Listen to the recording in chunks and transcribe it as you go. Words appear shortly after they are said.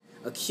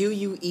A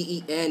Queen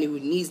who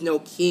needs no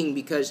king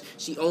because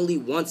she only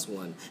wants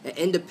one. An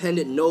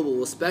independent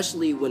noble,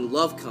 especially when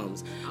love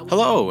comes.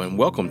 Hello, and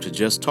welcome to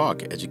Just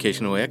Talk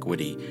Educational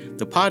Equity,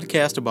 the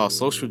podcast about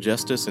social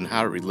justice and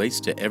how it relates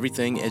to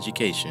everything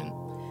education.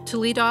 To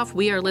lead off,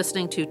 we are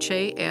listening to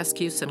Che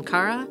Askew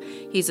Sankara.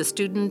 He's a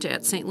student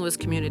at St. Louis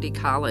Community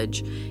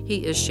College.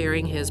 He is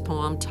sharing his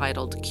poem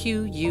titled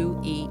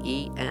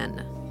Queen.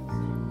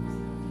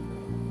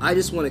 I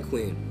just want a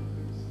queen.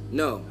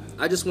 No,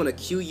 I just want a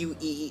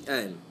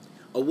Queen.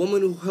 A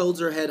woman who holds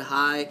her head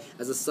high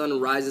as the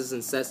sun rises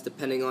and sets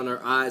depending on her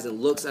eyes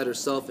and looks at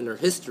herself and her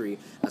history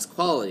as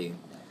quality,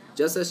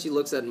 just as she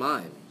looks at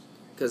mine,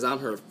 because I'm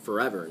her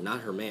forever,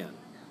 not her man.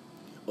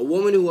 A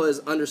woman who is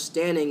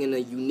understanding and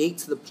unique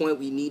to the point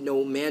we need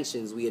no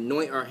mansions. We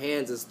anoint our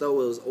hands as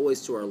though it was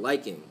always to our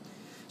liking.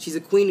 She's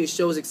a queen who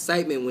shows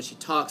excitement when she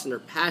talks, and her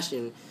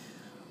passion,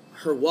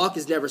 her walk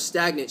is never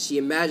stagnant. She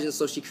imagines,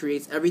 so she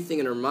creates everything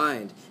in her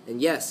mind.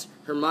 And yes,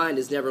 her mind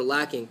is never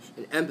lacking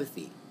in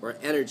empathy or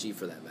energy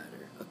for that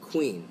matter. A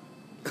queen.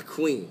 A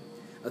queen.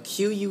 A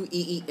Queen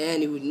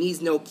who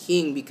needs no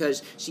king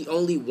because she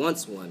only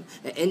wants one.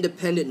 An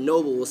independent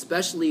noble,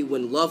 especially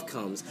when love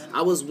comes.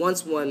 I was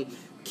once one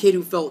kid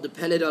who felt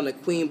dependent on a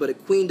queen, but a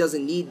queen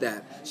doesn't need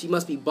that. She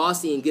must be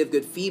bossy and give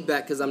good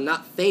feedback because I'm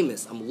not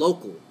famous. I'm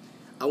local.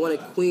 I want a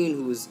queen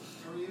who's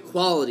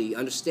quality,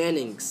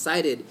 understanding,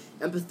 excited,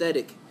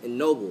 empathetic, and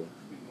noble,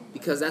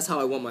 because that's how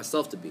I want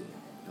myself to be.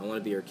 I want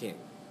to be her king.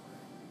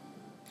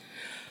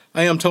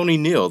 I am Tony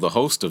Neal, the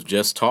host of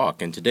Just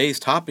Talk, and today's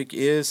topic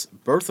is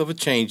Birth of a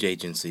Change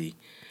Agency.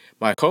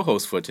 My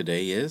co-host for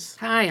today is...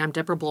 Hi, I'm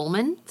Deborah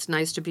Bowman. It's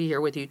nice to be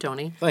here with you,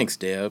 Tony. Thanks,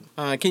 Deb.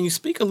 Can you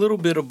speak a little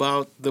bit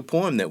about the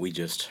poem that we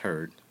just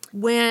heard?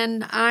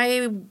 When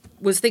I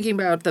was thinking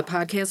about the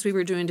podcast we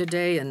were doing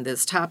today and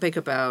this topic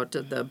about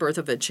the birth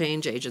of a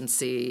change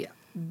agency,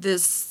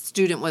 this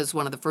student was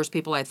one of the first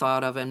people I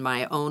thought of in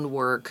my own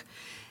work,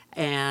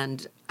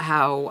 and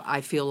how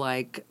I feel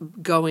like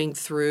going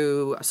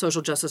through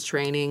social justice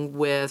training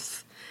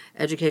with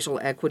educational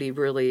equity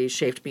really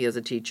shaped me as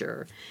a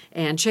teacher.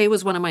 And Che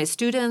was one of my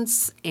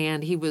students,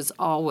 and he was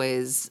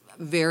always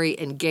very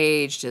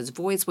engaged. His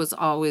voice was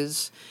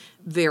always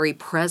very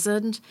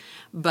present,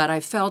 but I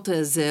felt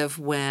as if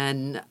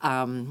when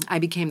I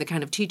became the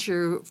kind of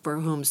teacher for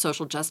whom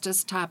social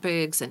justice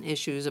topics and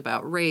issues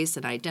about race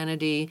and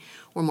identity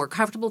were more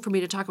comfortable for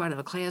me to talk about in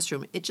a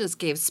classroom, it just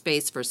gave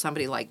space for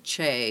somebody like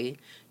Che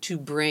to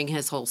bring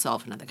his whole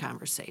self into the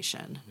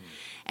conversation. Mm-hmm.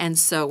 And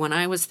so when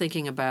I was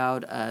thinking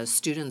about a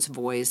student's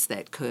voice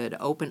that could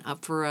open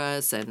up for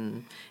us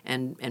and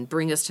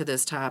bring us to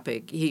this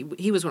topic,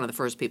 he was one of the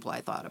first people I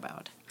thought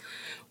about.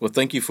 Well,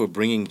 thank you for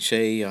bringing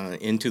Che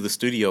into the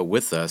studio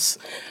with us.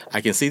 I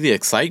can see the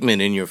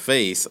excitement in your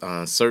face.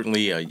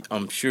 Certainly,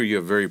 I'm sure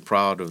you're very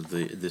proud of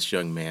this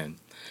young man.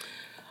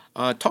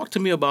 Talk to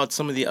me about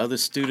some of the other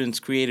students'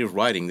 creative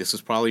writing. This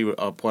is probably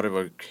a part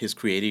of his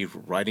creative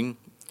writing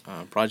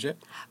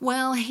project?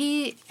 Well,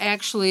 he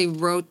actually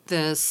wrote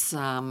this,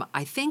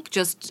 I think,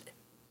 just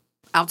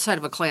outside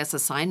of a class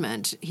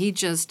assignment. He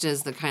just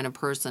is the kind of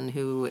person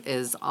who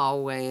is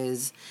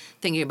always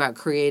thinking about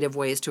creative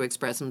ways to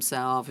express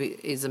himself.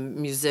 He's a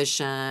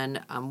musician.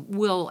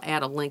 We'll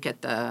add a link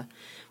at the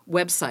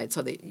website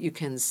so that you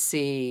can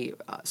see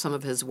some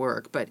of his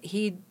work. But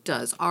he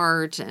does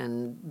art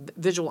and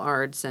visual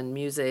arts and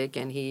music,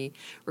 and he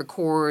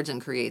records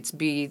and creates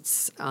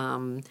beats.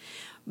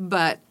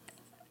 But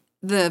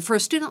for a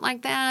student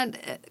like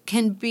that,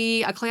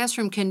 a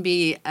classroom can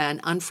be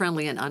an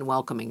unfriendly and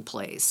unwelcoming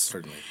place.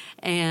 Certainly.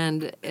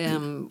 And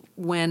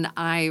when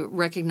I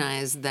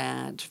recognize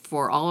that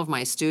for all of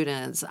my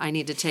students, I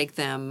need to take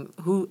them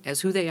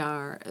as who they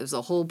are, as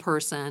a whole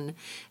person,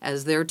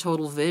 as their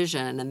total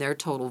vision and their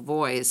total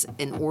voice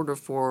in order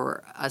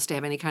for us to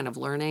have any kind of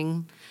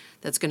learning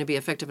that's going to be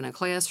effective in a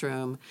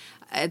classroom,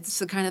 it's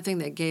the kind of thing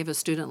that gave a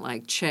student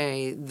like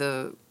Che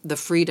the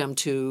freedom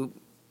to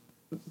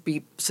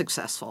be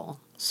successful.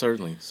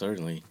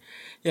 Certainly.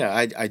 Yeah,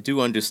 I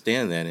do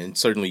understand that, and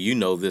certainly you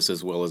know this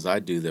as well as I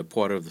do, that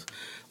part of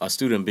a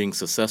student being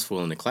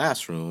successful in the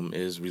classroom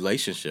is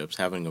relationships,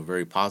 having a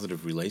very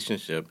positive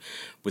relationship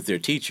with their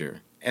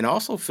teacher, and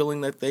also feeling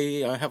that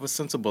they have a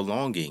sense of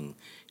belonging.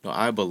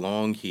 I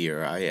belong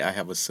here. I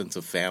have a sense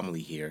of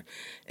family here,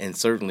 and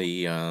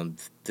certainly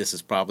this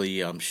is probably,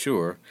 I'm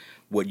sure,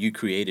 what you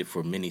created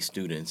for many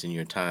students in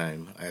your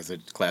time as a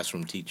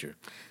classroom teacher.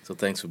 So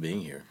thanks for being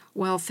here.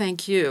 Well,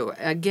 thank you.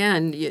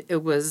 Again,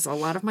 it was a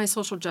lot of my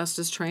social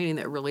justice training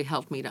that really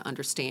helped me to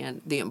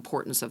understand the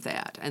importance of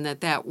that, and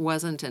that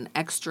wasn't an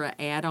extra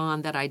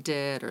add-on that I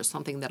did or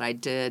something that I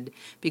did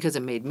because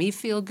it made me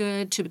feel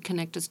good to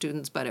connect to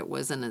students, but it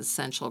was an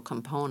essential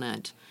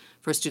component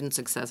for student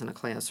success in a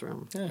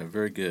classroom. Yeah,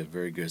 very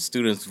good.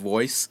 Students'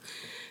 voice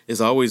is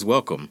always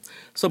welcome.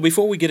 So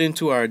before we get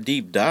into our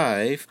deep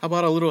dive, how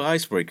about a little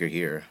icebreaker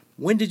here?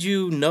 When did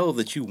you know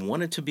that you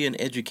wanted to be an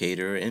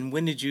educator, and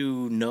when did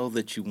you know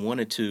that you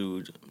wanted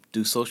to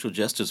do social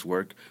justice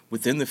work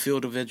within the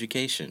field of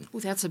education?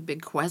 Well, that's a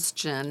big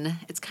question.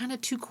 It's kind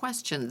of two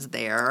questions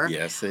there.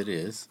 Yes, it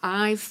is.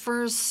 I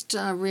first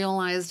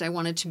realized I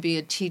wanted to be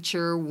a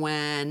teacher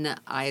when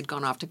I had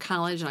gone off to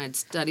college and I had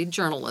studied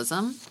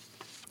journalism.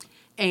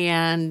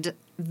 And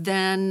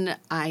then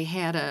I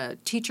had a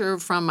teacher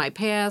from my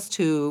past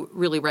who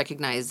really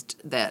recognized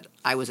that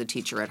I was a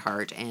teacher at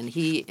heart, and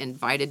he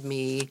invited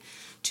me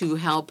to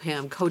help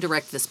him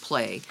co-direct this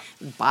play.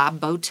 Bob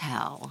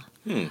Botel,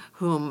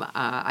 whom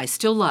I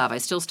still love. I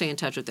still stay in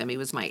touch with him. He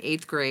was my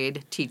 8th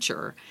grade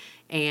teacher.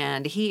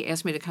 And he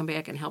asked me to come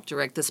back and help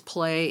direct this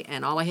play,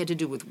 and all I had to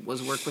do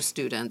was work with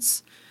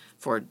students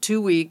for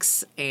 2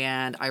 weeks,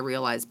 and I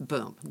realized,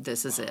 boom,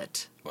 this is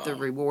it. Wow. The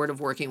reward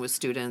of working with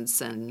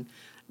students, and,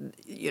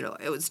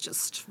 it was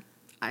just...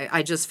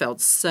 I just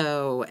felt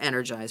so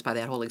energized by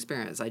that whole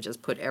experience. I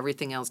just put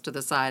everything else to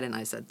the side, and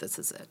I said, this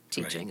is it.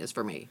 Teaching is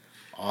for me.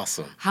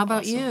 Awesome. How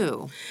about Awesome.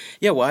 you?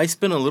 Yeah, well, I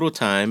spent a little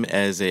time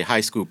as a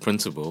high school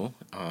principal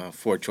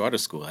for a charter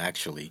school,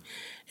 actually.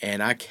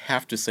 And I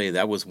have to say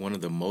that was one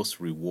of the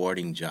most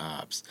rewarding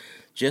jobs.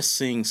 Just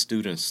seeing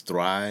students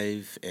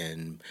thrive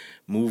and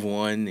move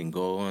on and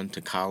go on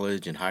to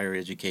college and higher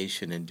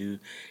education and do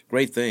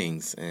great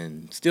things.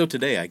 And still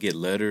today, I get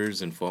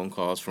letters and phone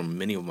calls from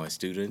many of my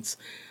students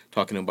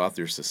talking about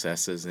their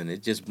successes. And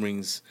it just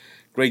brings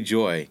great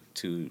joy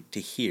to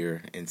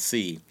hear and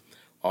see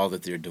all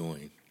that they're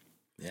doing.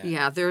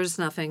 Yeah, there's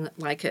nothing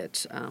like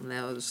it.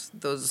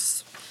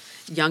 Those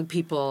young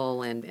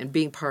people and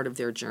being part of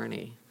their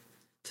journey.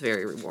 It's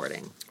very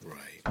rewarding.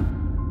 Right.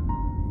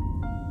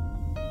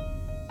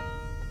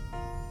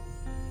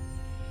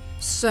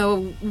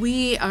 So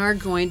we are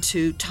going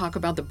to talk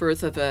about the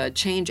birth of a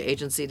change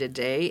agency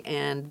today,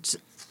 and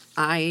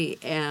I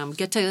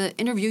get to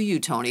interview you,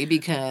 Tony,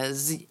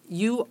 because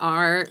you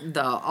are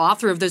the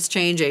author of this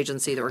change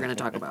agency that we're going to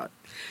talk about.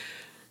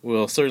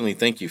 Well, certainly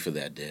thank you for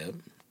that,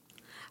 Deb.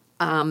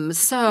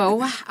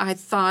 So I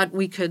thought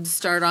we could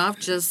start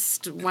off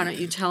why don't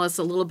you tell us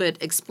a little bit,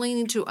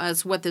 explaining to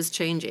us what this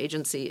change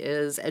agency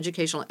is,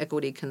 Educational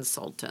Equity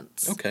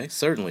Consultants. Okay,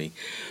 certainly.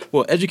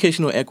 Well,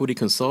 Educational Equity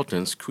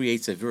Consultants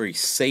creates a very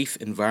safe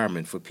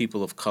environment for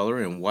people of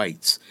color and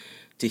whites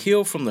to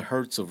heal from the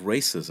hurts of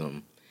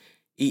racism.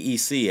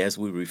 EEC, as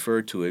we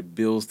refer to it,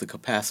 builds the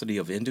capacity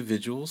of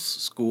individuals,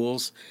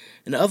 schools,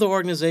 and other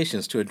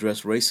organizations to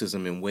address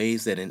racism in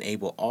ways that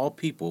enable all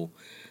people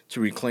to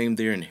reclaim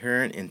their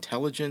inherent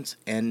intelligence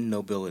and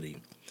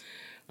nobility.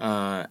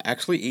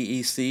 Actually,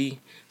 EEC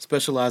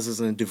specializes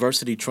in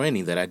diversity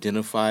training that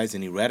identifies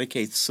and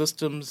eradicates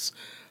systems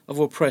of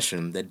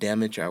oppression that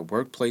damage our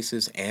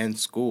workplaces and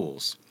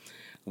schools.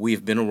 We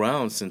have been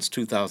around since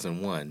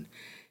 2001.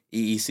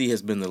 EEC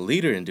has been the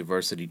leader in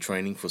diversity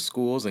training for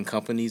schools and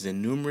companies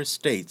in numerous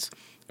states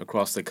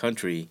across the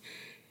country,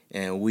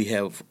 and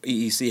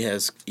EEC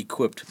has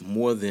equipped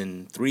more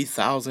than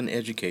 3,000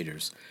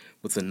 educators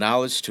with the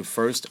knowledge to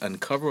first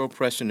uncover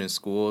oppression in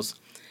schools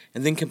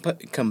and then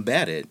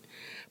combat it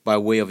by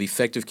way of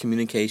effective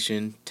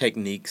communication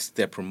techniques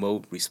that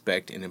promote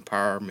respect and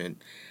empowerment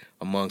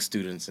among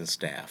students and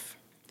staff.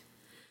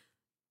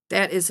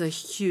 That is a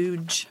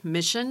huge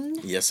mission.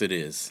 Yes, it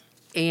is.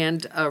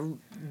 And a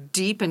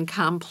deep and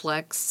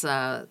complex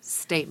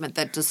statement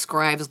that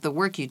describes the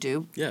work you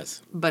do.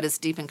 Yes. But it's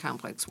deep and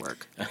complex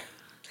work.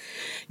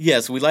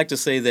 Yes, we like to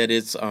say that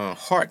it's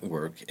heart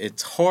work.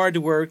 It's hard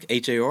work,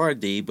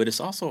 H-A-R-D, but it's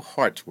also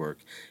heart work,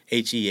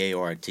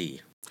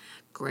 H-E-A-R-T.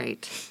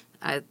 Great.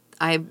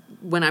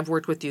 When I've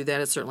worked with you,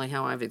 that is certainly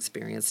how I've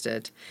experienced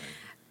it.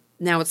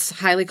 Now, it's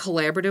highly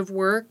collaborative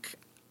work.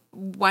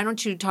 Why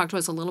don't you talk to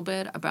us a little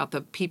bit about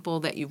the people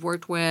that you've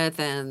worked with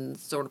and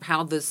sort of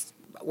how this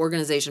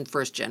organization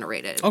first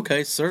generated?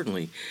 Okay,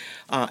 certainly.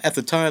 At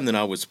the time that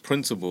I was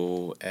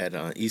principal at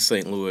East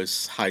St.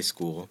 Louis High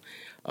School,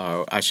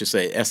 I should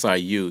say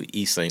SIU,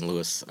 East St.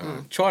 Louis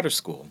Charter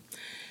School.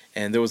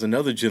 And there was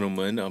another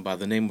gentleman by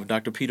the name of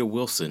Dr. Peter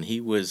Wilson. He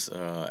was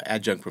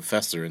adjunct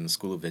professor in the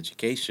School of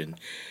Education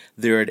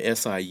there at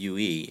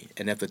SIUE.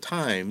 And at the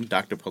time,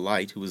 Dr.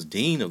 Polite, who was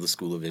dean of the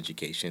School of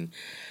Education,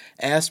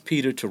 asked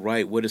Peter to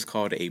write what is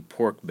called a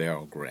pork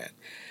barrel grant.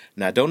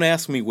 Now, don't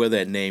ask me where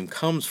that name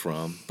comes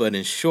from, but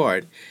in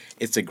short,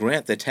 it's a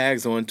grant that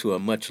tags on to a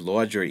much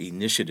larger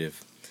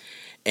initiative.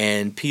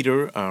 And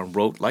Peter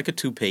wrote like a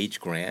 2-page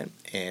grant,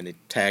 and it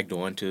tagged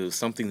on to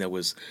something that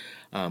was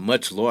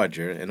much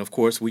larger. And, of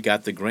course, we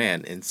got the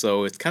grant. And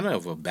so it's kind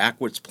of a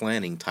backwards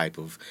planning type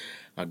of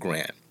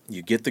grant.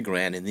 You get the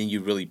grant, and then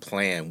you really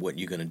plan what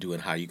you're going to do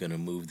and how you're going to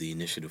move the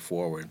initiative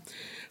forward.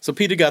 So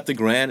Peter got the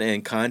grant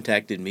and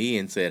contacted me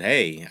and said,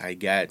 hey, I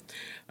got,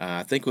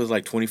 I think it was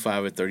like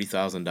 $25,000 or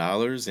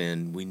 $30,000,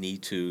 and we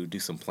need to do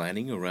some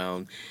planning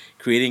around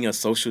creating a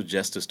social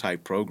justice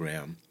type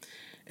program.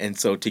 And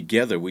so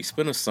together we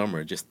spent a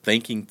summer just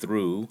thinking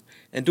through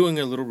and doing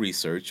a little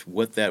research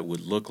what that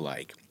would look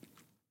like.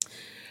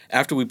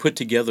 After we put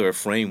together a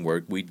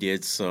framework, we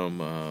did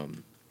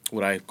some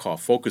what I call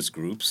focus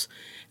groups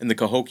in the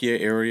Cahokia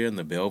area, in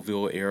the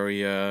Belleville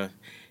area,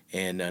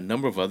 and a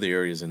number of other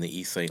areas in the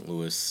East St.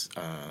 Louis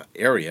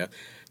area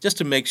just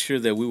to make sure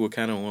that we were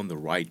kind of on the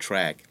right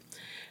track.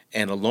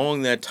 And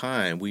along that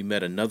time, we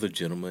met another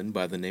gentleman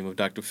by the name of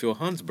Dr. Phil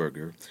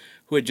Hunsberger,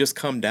 who had just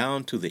come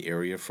down to the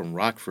area from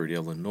Rockford,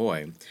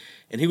 Illinois.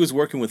 And he was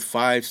working with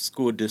 5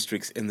 school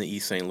districts in the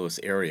East St. Louis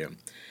area.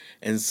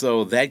 And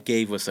so that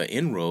gave us an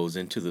inroads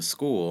into the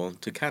school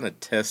to kind of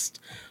test,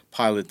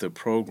 pilot the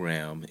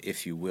program,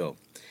 if you will.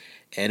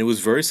 And it was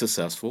very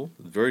successful,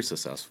 very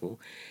successful.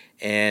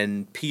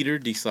 And Peter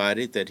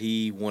decided that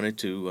he wanted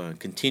to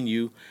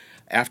continue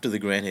after the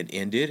grant had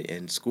ended,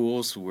 and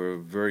schools were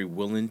very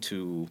willing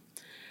to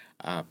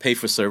pay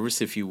for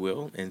service, if you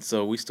will. And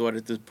so we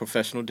started the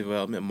professional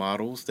development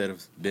models that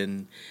have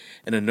been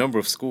in a number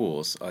of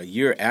schools. A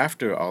year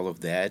after all of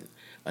that,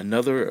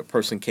 another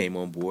person came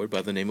on board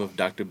by the name of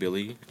Dr.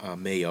 Billy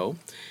Mayo,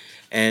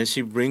 and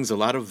she brings a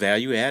lot of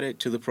value added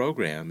to the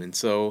program. And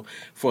so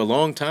for a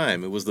long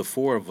time, it was the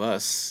 4 of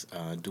us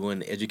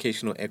doing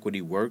educational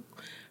equity work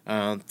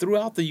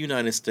throughout the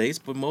United States,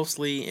 but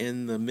mostly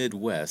in the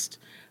Midwest.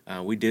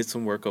 We did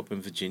some work up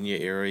in Virginia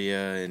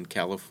area, in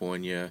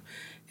California,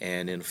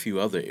 and in a few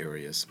other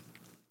areas.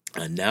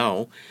 And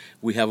now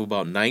we have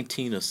about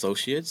 19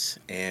 associates,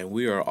 and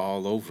we are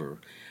all over.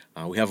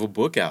 We have a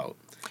book out.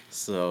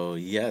 So,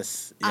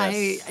 yes.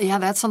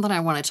 That's something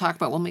I want to talk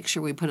about. We'll make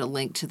sure we put a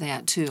link to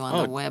that, too,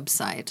 on the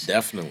website.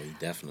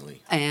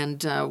 Definitely.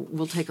 And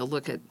we'll take a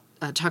look at,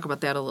 talk about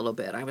that a little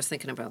bit. I was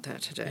thinking about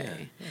that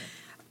today. Yeah.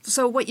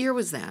 So what year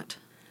was that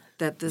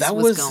this that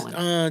was going?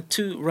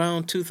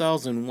 Around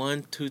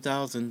 2001,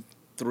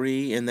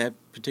 2003, in that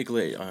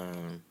particular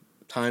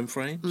time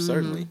frame,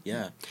 certainly,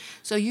 yeah.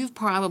 So you've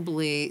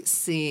probably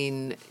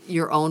seen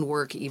your own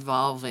work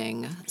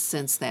evolving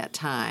since that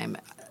time.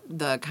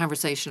 The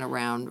conversation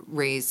around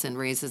race and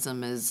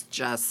racism is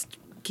just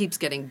keeps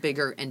getting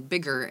bigger and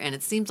bigger, and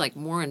it seems like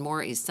more and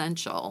more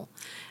essential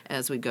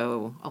as we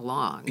go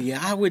along. Yeah,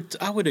 I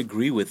would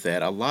agree with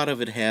that. A lot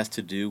of it has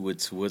to do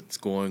with what's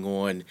going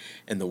on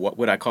in the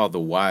what I call the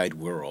wide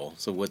world.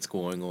 So what's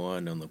going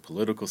on the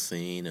political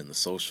scene and the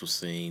social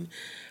scene.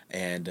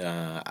 And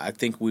I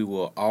think we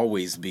will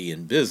always be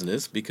in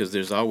business because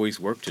there's always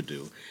work to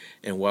do.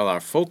 And while our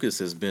focus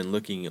has been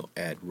looking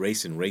at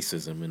race and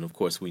racism, and of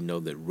course we know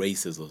that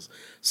race is a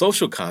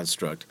social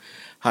construct,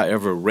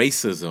 however,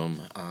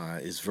 racism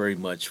is very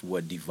much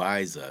what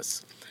divides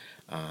us.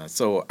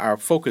 So our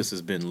focus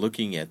has been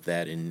looking at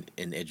that in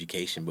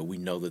education, but we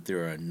know that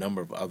there are a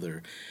number of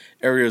other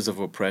areas of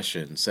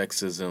oppression: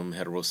 sexism,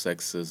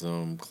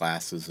 heterosexism,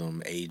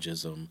 classism,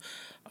 ageism,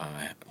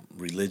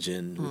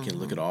 religion. We can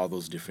look at all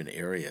those different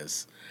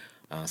areas.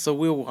 So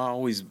we'll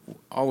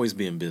always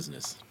be in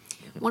business.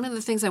 One of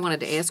the things I wanted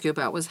to ask you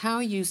about was how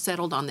you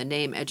settled on the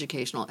name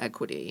educational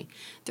equity.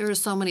 There are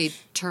so many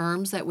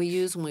terms that we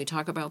use when we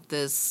talk about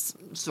this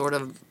sort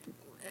of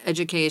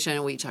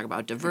education. We talk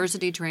about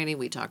diversity training,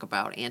 we talk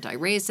about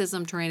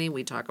anti-racism training,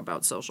 we talk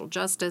about social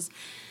justice.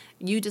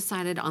 You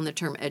decided on the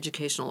term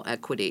educational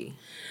equity.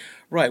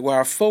 Right. Well,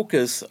 our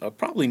focus,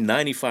 probably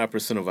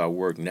 95% of our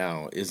work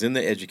now is in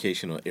the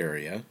educational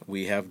area.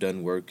 We have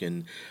done work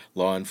in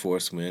law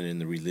enforcement, in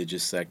the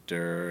religious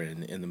sector,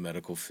 and in the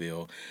medical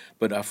field.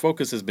 But our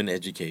focus has been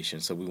education.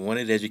 So we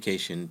wanted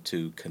education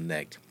to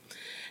connect.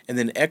 And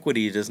then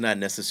equity does not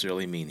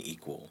necessarily mean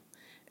equal.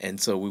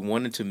 And so we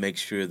wanted to make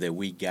sure that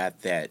we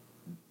got that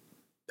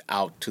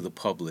out to the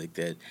public,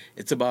 that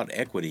it's about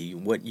equity.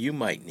 What you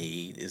might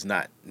need is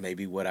not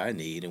maybe what I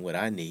need, and what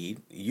I need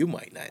you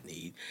might not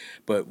need,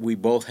 but we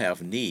both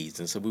have needs,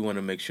 and so we want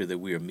to make sure that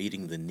we are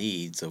meeting the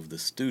needs of the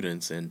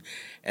students and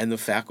the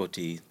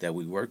faculty that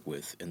we work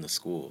with in the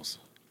schools.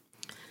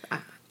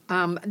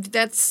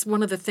 That's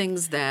one of the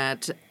things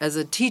that as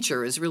a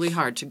teacher is really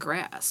hard to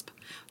grasp,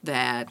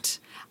 that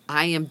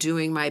I am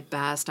doing my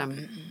best,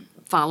 I'm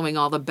following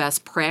all the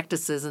best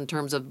practices in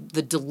terms of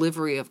the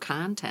delivery of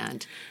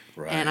content.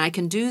 Right. And I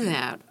can do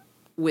that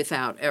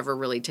without ever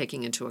really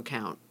taking into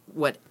account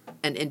what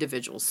an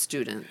individual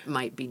student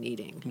might be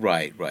needing.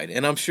 Right.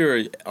 And I'm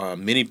sure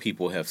many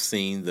people have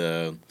seen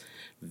the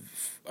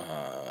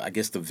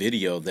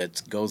video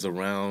that goes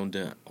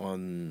around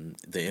on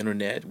the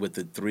internet with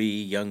the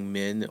 3 young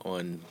men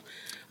on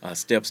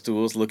step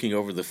stools looking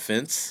over the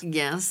fence.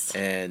 Yes.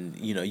 And,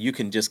 you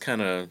can just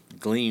kind of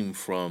glean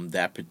from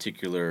that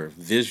particular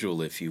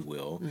visual, if you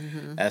will,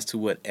 as to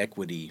what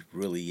equity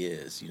really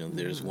is.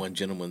 There's one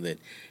gentleman that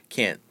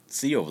can't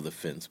see over the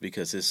fence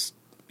because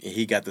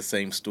he got the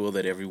same stool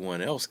that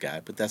everyone else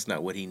got, but that's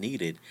not what he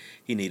needed.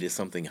 He needed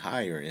something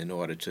higher in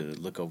order to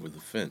look over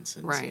the fence.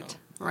 And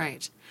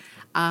right.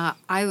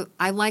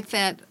 I like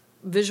that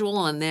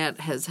visual, and that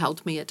has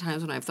helped me at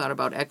times when I've thought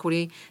about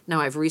equity.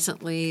 Now, I've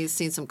recently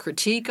seen some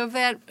critique of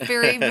that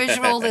very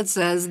visual that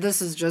says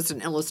this is just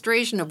an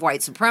illustration of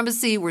white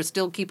supremacy. We're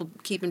still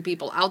keeping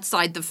people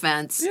outside the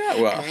fence.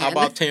 Yeah, well, how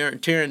about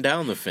tearing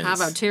down the fence? How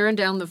about tearing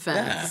down the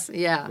fence?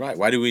 Yeah. Right.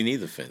 Why do we need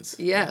the fence?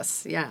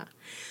 Yes, yeah.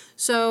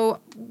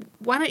 So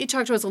why don't you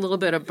talk to us a little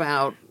bit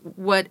about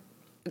what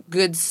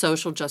good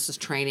social justice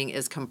training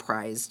is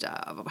comprised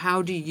of?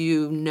 How do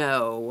you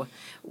know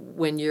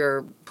when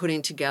you're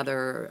putting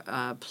together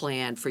a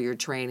plan for your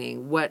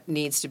training what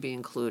needs to be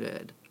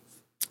included?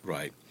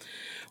 Right.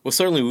 Well,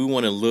 certainly we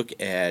want to look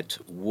at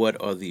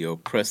what are the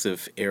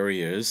oppressive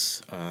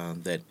areas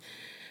that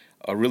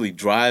are really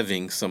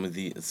driving some of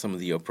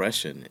the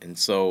oppression, and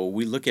so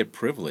we look at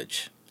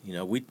privilege.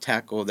 We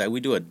tackle that. We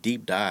do a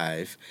deep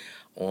dive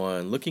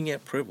on looking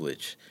at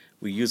privilege.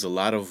 We use a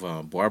lot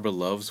of Barbara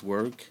Love's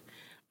work,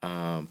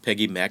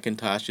 Peggy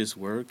McIntosh's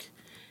work,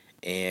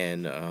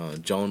 and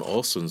Joan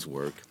Olson's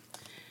work.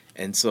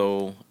 And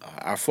so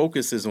our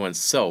focus is on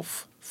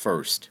self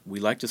first.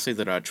 We like to say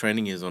that our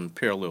training is on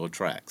parallel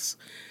tracks.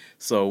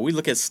 So we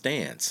look at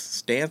stance.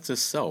 Stance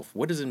is self.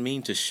 What does it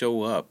mean to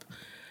show up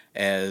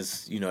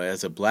as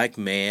a black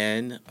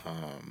man?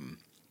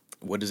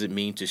 What does it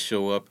mean to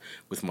show up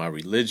with my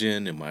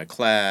religion and my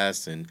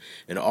class and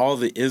all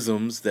the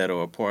isms that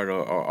are a part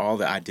of, or all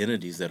the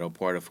identities that are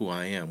part of who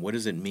I am? What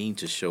does it mean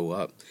to show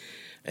up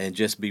and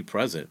just be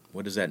present?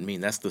 What does that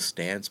mean? That's the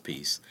stance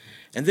piece.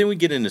 And then we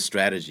get into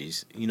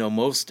strategies.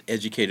 Most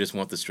educators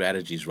want the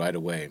strategies right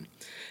away.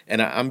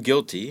 And I'm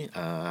guilty.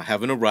 I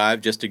haven't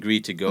arrived, just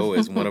agreed to go,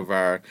 as one of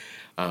our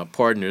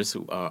partners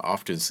who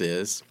often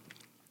says.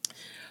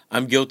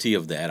 I'm guilty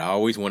of that. I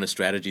always wanted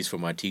strategies for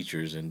my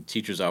teachers, and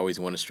teachers always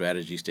wanted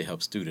strategies to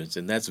help students,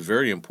 and that's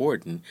very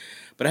important.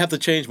 But I have to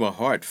change my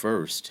heart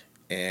first,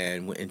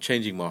 and in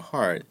changing my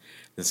heart,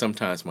 then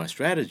sometimes my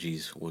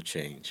strategies will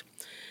change.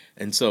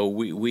 And so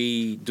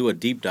we do a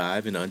deep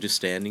dive in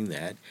understanding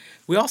that.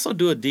 We also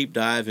do a deep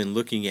dive in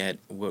looking at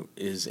what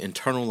is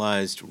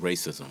internalized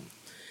racism.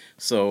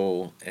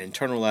 So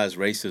internalized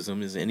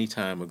racism is any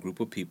time a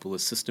group of people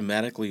is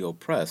systematically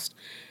oppressed.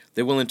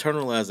 They will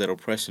internalize that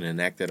oppression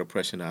and act that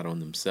oppression out on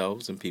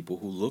themselves and people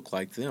who look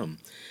like them.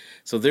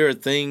 So there are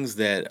things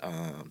that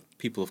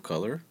people of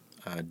color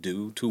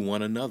do to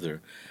one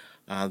another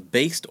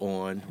based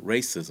on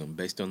racism,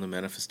 based on the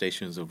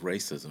manifestations of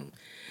racism.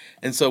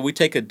 And so we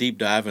take a deep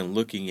dive in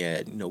looking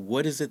at,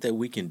 what is it that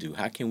we can do?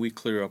 How can we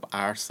clear up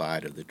our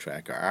side of the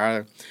track,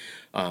 or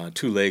our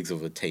two legs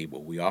of a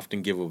table? We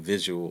often give a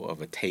visual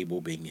of a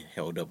table being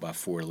held up by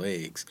four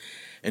legs.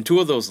 And two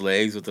of those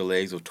legs are the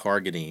legs of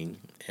targeting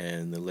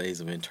and the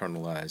legs of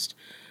internalized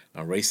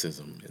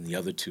racism. And the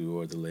other two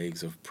are the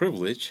legs of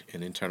privilege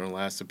and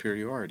internalized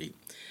superiority.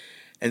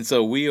 And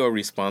so we are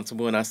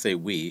responsible, and I say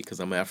we because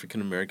I'm an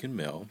African-American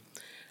male,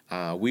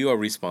 we are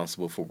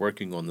responsible for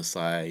working on the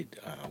side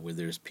where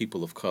there's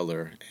people of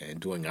color and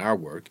doing our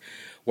work,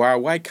 while our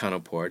white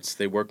counterparts,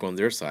 they work on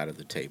their side of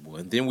the table.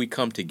 And then we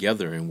come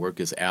together and work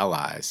as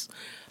allies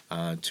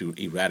to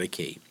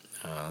eradicate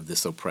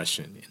this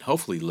oppression and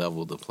hopefully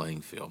level the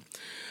playing field.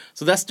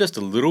 So that's just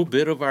a little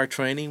bit of our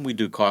training. We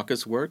do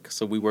caucus work,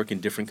 so we work in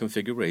different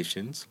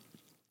configurations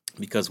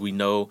because we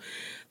know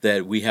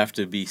that we have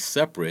to be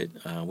separate.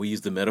 We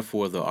use the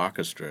metaphor of the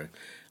orchestra.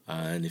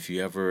 And if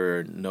you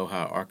ever know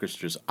how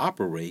orchestras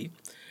operate,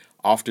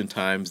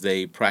 oftentimes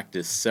they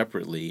practice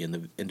separately in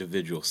the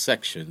individual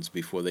sections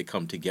before they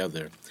come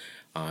together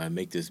and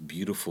make this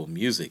beautiful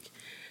music.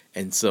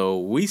 And so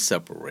we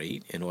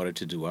separate in order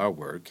to do our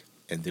work,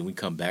 and then we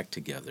come back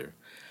together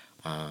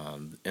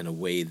in a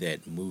way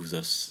that moves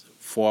us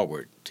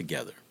forward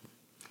together.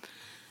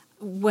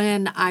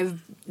 When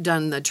I've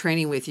done the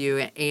training with you,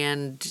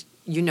 and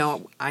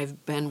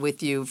I've been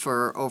with you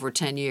for over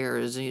 10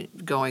 years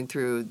going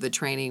through the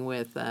training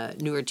with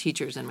newer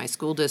teachers in my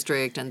school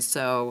district. And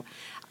so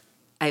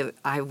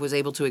I was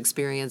able to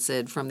experience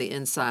it from the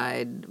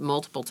inside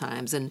multiple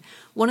times. And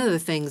one of the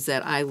things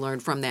that I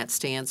learned from that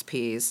stance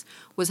piece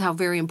was how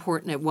very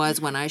important it was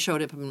when I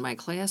showed up in my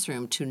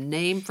classroom to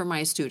name for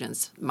my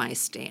students my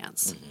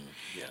stance. Mm-hmm.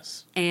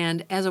 Yes.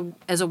 And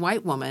as a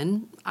white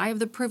woman, I have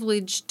the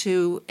privilege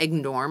to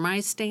ignore my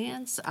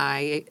stance.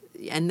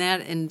 And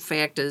that, in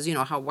fact, is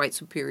how white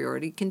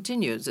superiority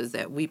continues, is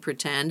that we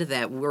pretend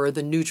that we're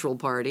the neutral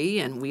party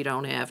and we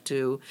don't have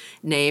to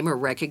name or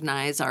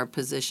recognize our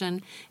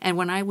position. And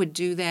when I would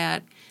do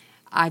that,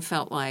 I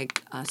felt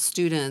like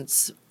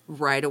students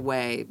right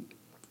away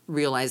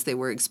realized they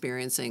were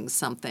experiencing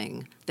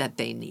something that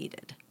they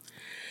needed.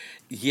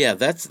 Yeah,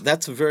 that's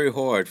very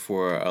hard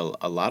for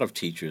a lot of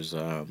teachers.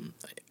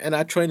 And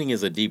our training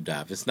is a deep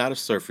dive. It's not a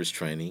surface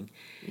training.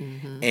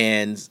 Mm-hmm.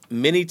 And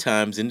many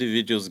times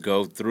individuals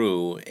go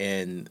through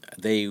and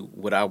they,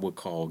 what I would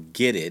call,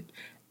 get it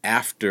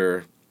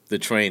after the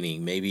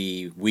training,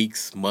 maybe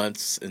weeks,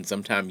 months, and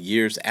sometimes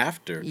years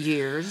after.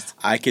 Years.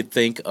 I could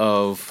think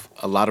of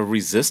a lot of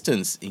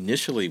resistance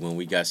initially when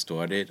we got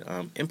started,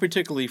 and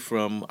particularly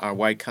from our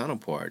white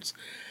counterparts,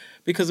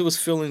 because it was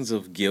feelings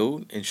of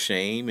guilt and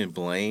shame and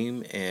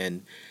blame,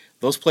 and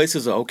those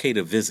places are okay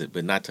to visit,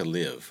 but not to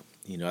live.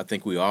 I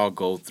think we all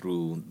go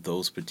through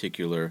those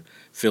particular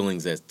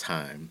feelings at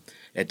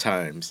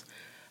times.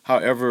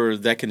 However,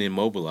 that can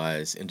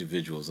immobilize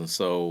individuals, and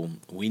so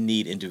we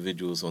need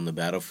individuals on the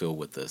battlefield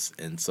with us,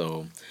 and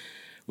so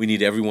we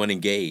need everyone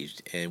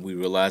engaged, and we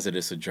realize that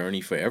it's a journey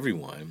for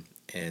everyone.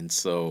 And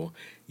so,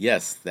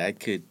 yes, that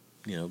could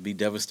be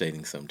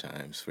devastating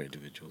sometimes for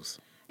individuals.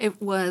 It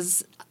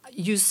was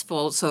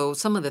useful. So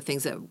some of the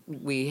things that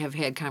we have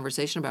had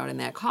conversation about in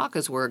that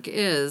caucus work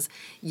is,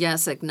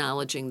 yes,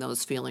 acknowledging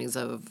those feelings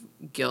of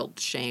guilt,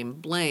 shame,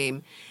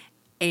 blame.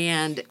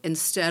 And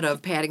instead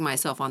of patting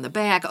myself on the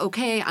back,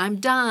 okay, I'm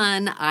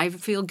done. I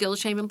feel guilt,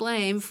 shame, and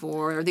blame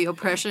for the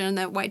oppression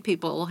that white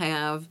people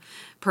have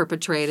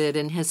perpetrated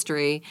in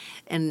history.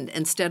 And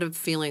instead of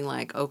feeling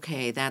like,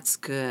 okay, that's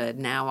good.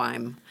 Now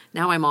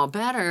I'm all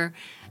better.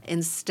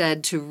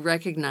 Instead, to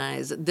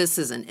recognize this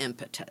is an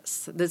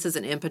impetus. This is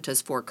an impetus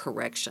for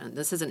correction.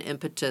 This is an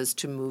impetus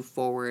to move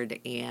forward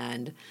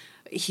and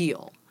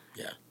heal.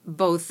 Yeah.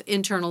 Both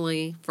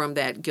internally from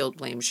that guilt,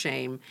 blame,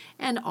 shame,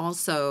 and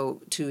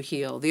also to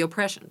heal the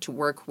oppression, to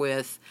work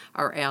with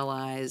our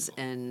allies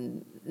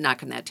and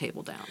knocking that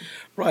table down.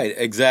 Right,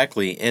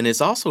 exactly. And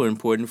it's also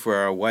important for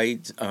our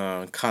white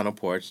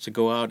counterparts to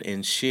go out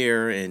and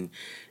share and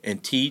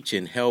teach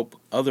and help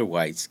other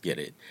whites get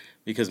it.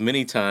 Because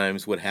many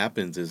times what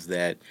happens is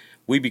that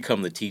we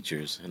become the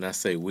teachers, and I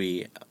say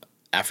we,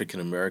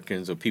 African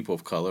Americans or people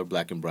of color,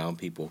 black and brown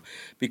people,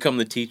 become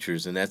the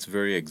teachers, and that's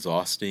very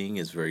exhausting,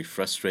 it's very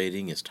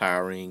frustrating, it's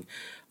tiring,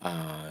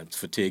 it's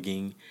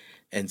fatiguing.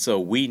 And so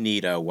we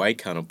need our white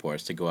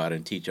counterparts to go out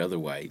and teach other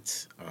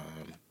whites.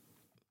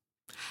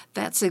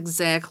 That's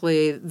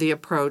exactly the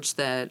approach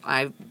that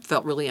I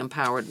felt really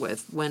empowered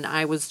with when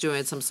I was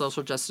doing some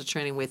social justice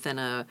training within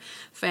a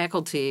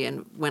faculty.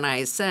 And when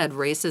I said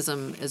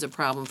racism is a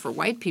problem for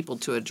white people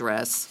to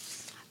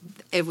address,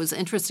 it was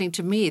interesting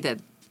to me that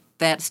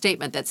that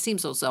statement that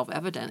seems so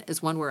self-evident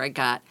is one where I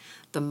got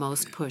the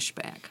most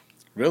pushback.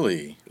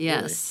 Really?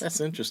 Yes. Really? That's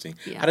interesting.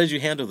 Yeah. How did you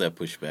handle that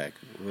pushback?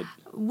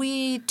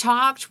 We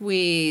talked,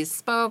 we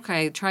spoke.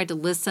 I tried to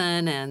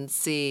listen and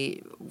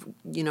see,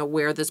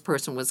 where this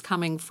person was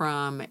coming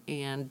from.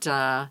 And,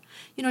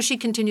 she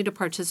continued to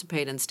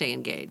participate and stay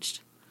engaged.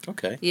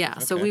 Okay. Yeah,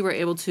 so Okay. we were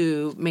able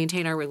to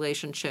maintain our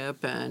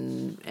relationship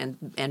and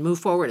move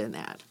forward in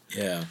that.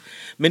 Yeah.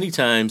 Many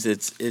times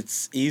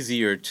it's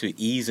easier to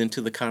ease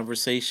into the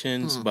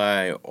conversations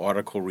by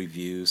article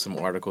reviews, some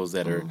articles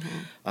that are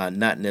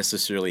not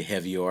necessarily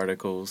heavy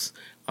articles,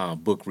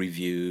 book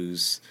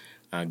reviews,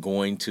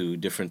 going to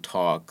different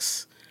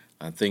talks,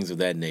 things of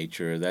that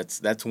nature.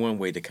 That's one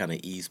way to kind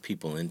of ease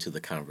people into the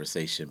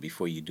conversation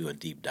before you do a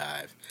deep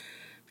dive.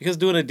 Because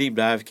doing a deep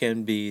dive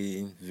can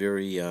be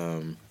very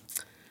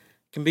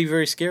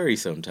scary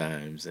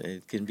sometimes.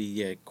 It can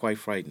be quite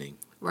frightening.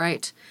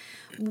 Right.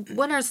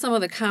 What are some of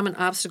the common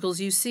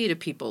obstacles you see to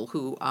people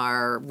who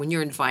are, when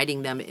you're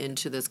inviting them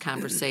into this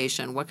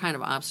conversation, what kind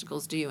of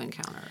obstacles do you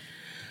encounter?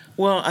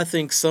 Well, I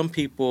think some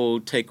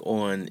people take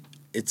on,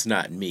 it's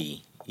not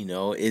me.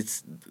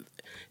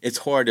 It's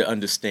hard to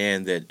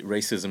understand that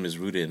racism is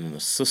rooted in a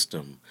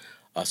system,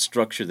 a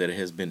structure that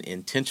has been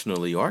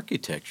intentionally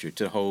architectured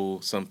to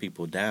hold some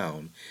people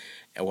down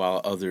while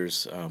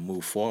others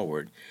move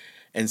forward.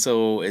 And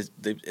so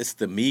it's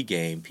the me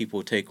game.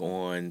 People take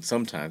on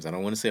sometimes. I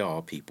don't want to say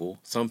all people.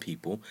 Some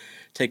people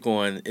take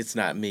on. It's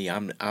not me.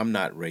 I'm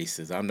not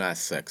racist. I'm not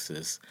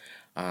sexist.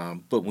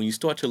 But when you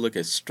start to look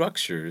at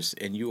structures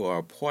and you are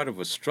a part of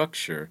a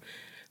structure,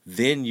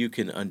 then you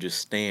can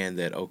understand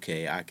that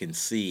okay, I can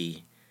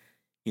see,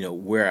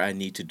 where I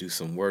need to do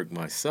some work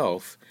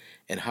myself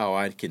and how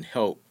I can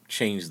help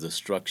change the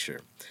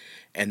structure.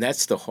 And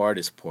that's the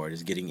hardest part,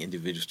 is getting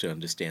individuals to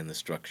understand the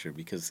structure,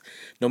 because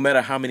no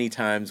matter how many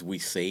times we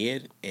say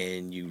it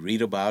and you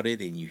read about it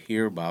and you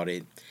hear about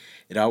it,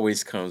 it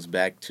always comes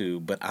back to,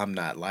 but I'm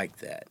not like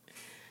that.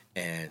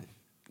 And,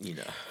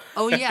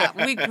 Oh, yeah.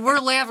 We're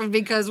laughing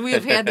because we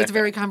have had this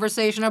very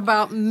conversation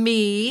about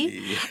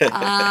me.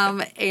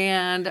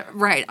 And,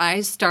 right, I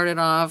started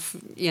off,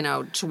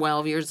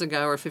 12 years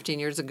ago or 15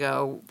 years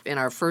ago in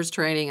our first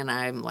training, and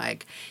I'm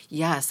like,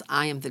 yes,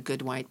 I am the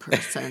good white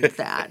person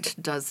that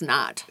does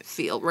not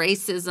feel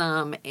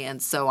racism.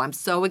 And so I'm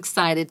so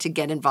excited to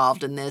get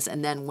involved in this,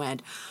 and then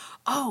went,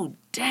 oh,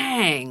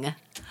 dang,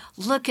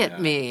 look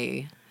at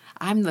me.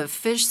 I'm the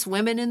fish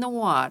swimming in the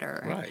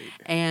water. Right.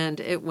 And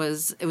it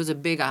was a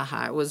big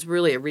aha. It was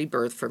really a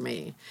rebirth for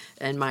me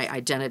and my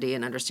identity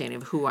and understanding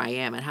of who I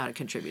am and how to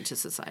contribute to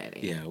society.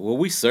 Yeah, well,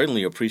 we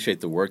certainly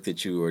appreciate the work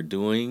that you are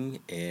doing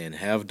and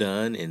have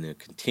done and are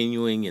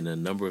continuing in a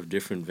number of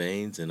different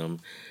veins. And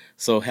I'm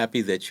so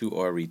happy that you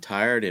are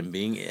retired and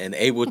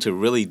able to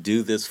really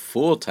do this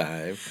full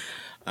time.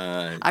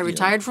 I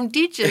retired from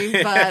teaching,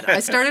 but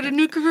I started a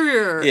new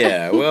career.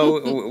 Yeah,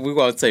 well, we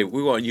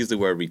won't use the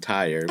word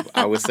retired.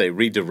 I would say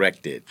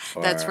redirected.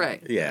 That's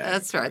right. Yeah,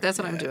 that's right. That's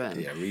what I'm doing.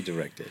 Yeah,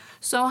 redirected.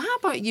 So how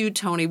about you,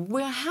 Tony?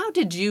 How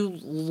did you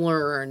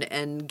learn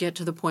and get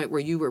to the point where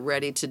you were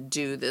ready to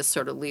do this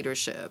sort of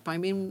leadership? I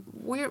mean,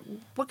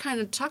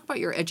 talk about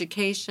your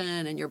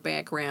education and your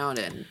background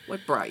and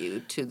what brought you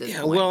to this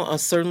point? Well,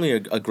 certainly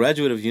a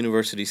graduate of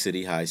University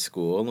City High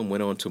School and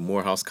went on to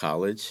Morehouse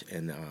College.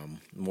 And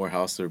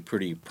Morehouse Foster,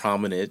 pretty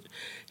prominent,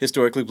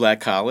 historically black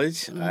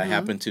college. I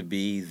happened to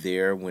be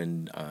there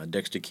when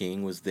Dexter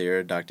King was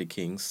there, Dr.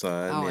 King's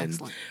son, Oh, and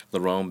excellent.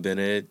 Lerone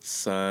Bennett's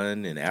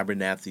son, and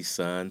Abernathy's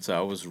son. So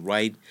I was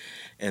right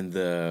in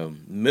the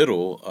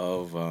middle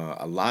of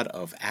a lot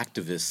of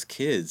activist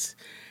kids.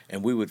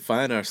 And we would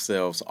find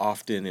ourselves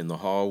often in the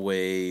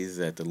hallways,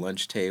 at the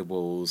lunch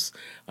tables,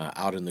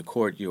 out in the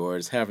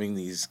courtyards, having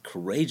these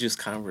courageous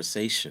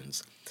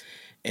conversations.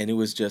 And it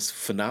was just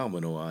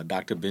phenomenal.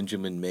 Dr.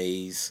 Benjamin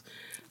Mays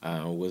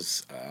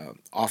was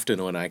often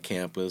on our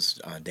campus.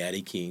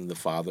 Daddy King, the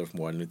father of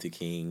Martin Luther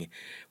King,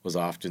 was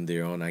often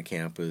there on our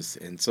campus.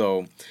 And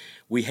so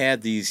we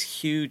had these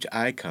huge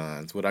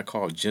icons, what I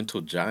call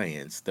gentle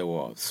giants, that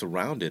were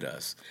surrounded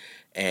us.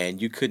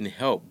 And you couldn't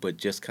help but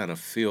just kind of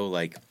feel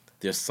like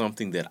there's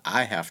something that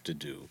I have to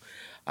do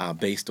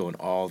based on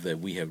all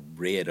that we have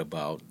read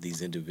about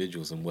these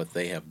individuals and what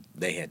they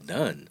had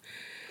done.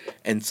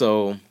 And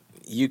so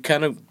you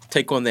kind of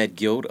take on that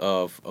guilt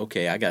of,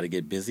 okay, I got to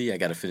get busy. I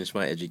got to finish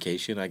my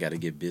education. I got to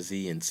get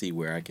busy and see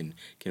where I can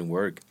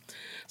work.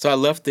 So I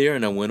left there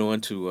and I went on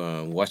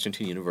to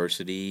Washington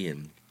University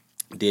and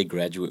did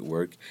graduate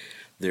work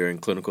there in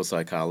clinical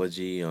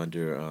psychology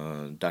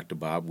under Dr.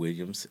 Bob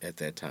Williams at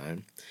that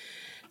time.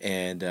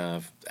 And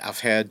I've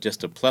had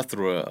just a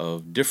plethora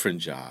of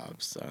different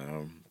jobs,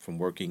 from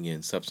working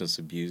in substance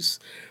abuse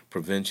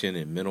prevention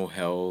and mental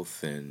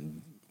health,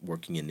 and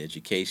working in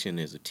education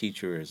as a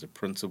teacher, as a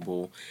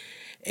principal.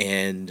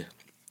 And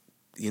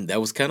that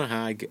was kind of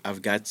how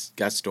I've got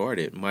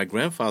started. My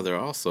grandfather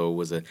also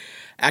was an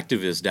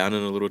activist down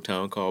in a little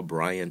town called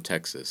Bryan,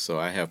 Texas. So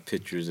I have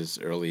pictures as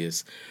early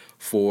as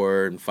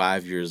 4 and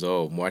 5 years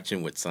old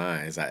marching with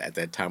signs. At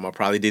that time, I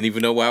probably didn't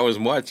even know why I was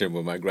marching,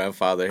 but my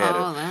grandfather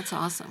That's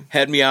awesome.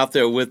 had me out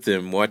there with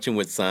him, marching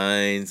with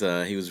signs.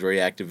 He was very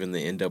active in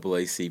the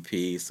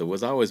NAACP, so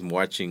was always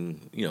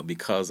marching,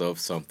 because of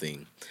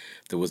something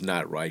that was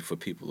not right for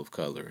people of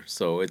color.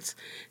 So it's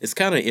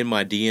kind of in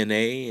my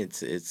DNA.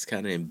 It's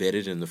kind of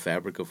embedded in the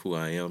fabric of who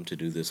I am to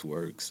do this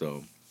work.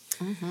 So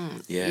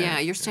Yeah,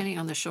 you're standing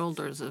on the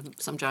shoulders of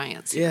some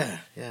giants. Yeah.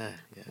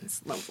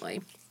 It's lovely.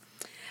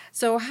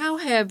 So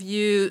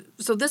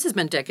so this has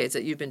been decades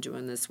that you've been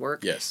doing this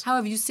work. Yes. How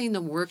have you seen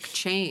the work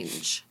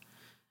change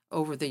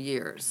over the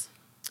years?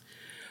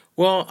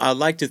 Well, I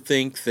like to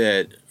think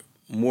that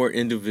more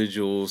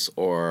individuals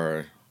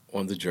are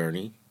on the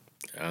journey,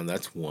 and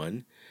that's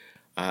one.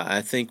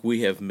 I think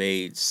we have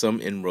made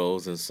some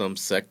inroads in some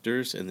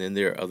sectors, and then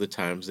there are other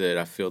times that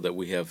I feel that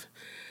we have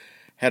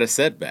had a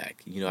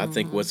setback. I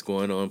think what's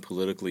going on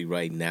politically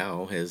right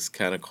now has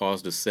kind of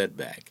caused a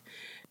setback.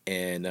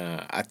 And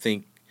I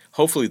think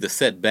hopefully the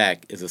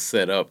setback is a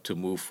setup to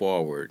move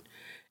forward.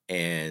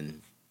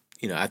 And,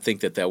 I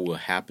think that will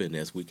happen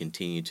as we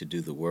continue to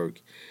do the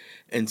work.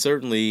 And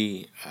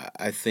certainly,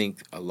 I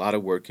think a lot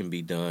of work can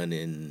be done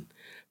in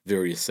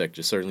various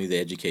sectors, certainly the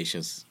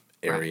education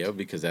area, Right.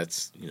 because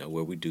that's,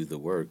 where we do the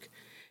work.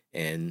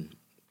 And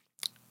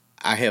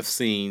I have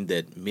seen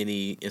that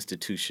many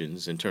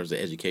institutions, in terms of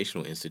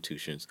educational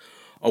institutions,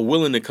 are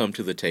willing to come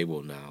to the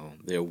table now.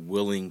 They're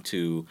willing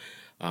to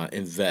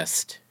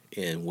invest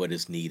in what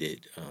is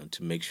needed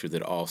to make sure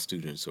that all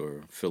students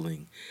are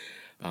feeling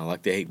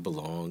like they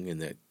belong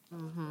and that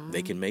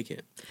they can make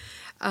it.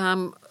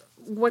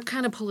 What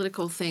kind of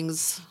political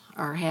things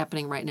are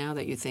happening right now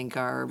that you think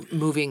are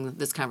moving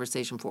this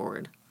conversation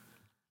forward?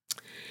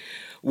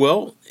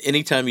 Well,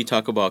 anytime you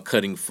talk about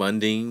cutting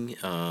funding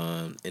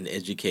in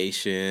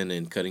education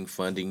and cutting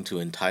funding to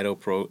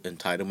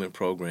entitlement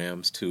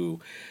programs to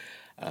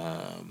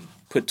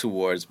put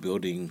towards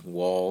building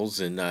walls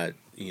and not,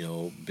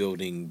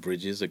 building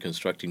bridges or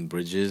constructing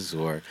bridges,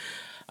 or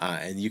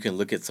and you can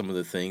look at some of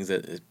the things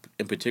that,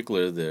 in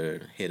particular,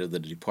 the head of the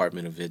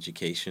Department of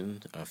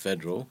Education,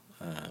 federal,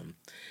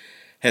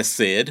 has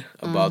said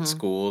about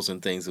schools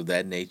and things of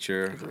that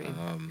nature. Agreed.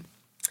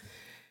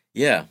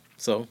 Yeah,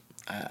 so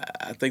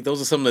I think those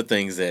are some of the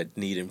things that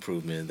need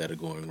improvement that are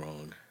going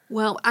wrong.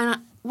 Well,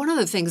 one of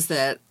the things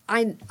that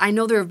I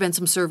know there have been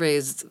some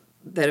surveys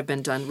that have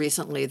been done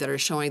recently that are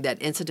showing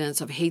that incidents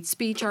of hate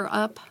speech are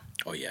up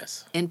Oh,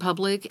 yes. in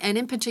public and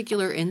in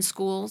particular in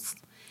schools.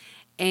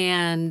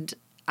 And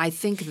I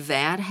think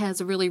that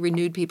has really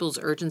renewed people's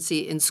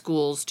urgency in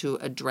schools to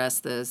address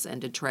this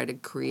and to try to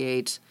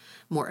create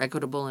more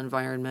equitable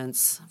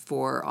environments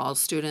for all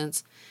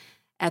students.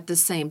 At the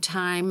same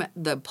time,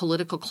 the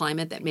political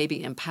climate that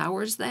maybe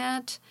empowers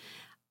that,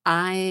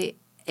 I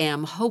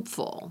am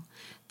hopeful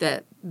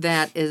that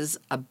that is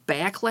a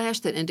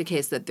backlash that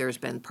indicates that there's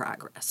been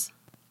progress.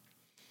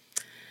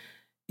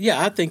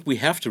 Yeah, I think we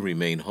have to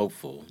remain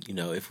hopeful.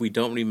 If we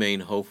don't remain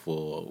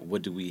hopeful,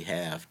 what do we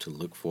have to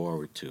look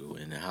forward to?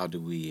 And how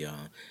do we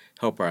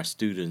help our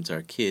students,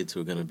 our kids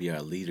who are going to be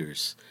our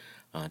leaders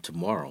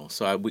tomorrow?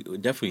 So we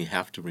definitely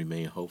have to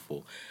remain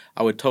hopeful.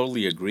 I would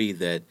totally agree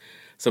that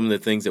some of the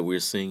things that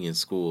we're seeing in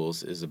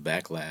schools is a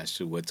backlash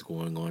to what's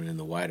going on in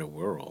the wider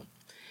world.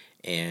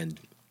 And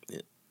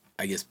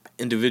I guess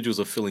individuals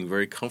are feeling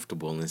very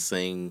comfortable in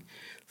saying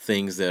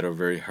things that are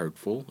very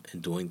hurtful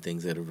and doing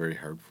things that are very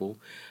hurtful.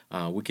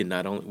 We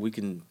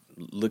can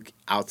look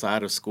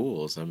outside of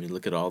schools. I mean,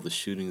 look at all the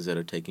shootings that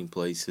are taking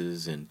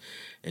places in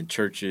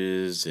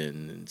churches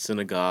and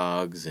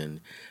synagogues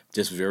and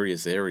just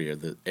various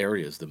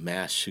areas, the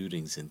mass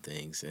shootings and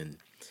things, and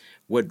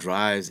what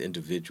drives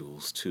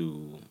individuals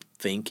to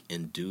think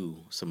and do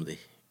some of the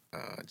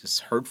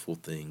just hurtful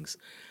things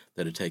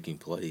that are taking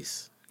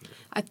place.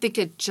 I think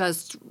it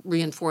just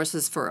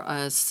reinforces for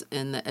us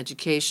in the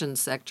education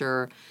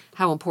sector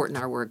how important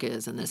our work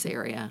is in this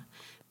area.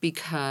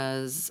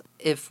 Because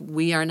if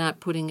we are not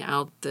putting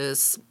out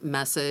this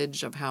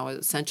message of how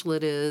essential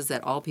it is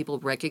that all people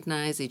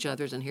recognize each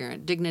other's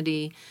inherent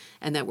dignity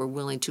and that we're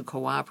willing to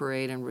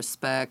cooperate and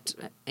respect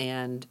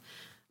and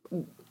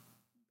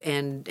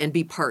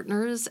be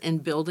partners in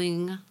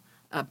building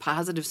a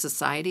positive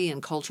society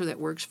and culture that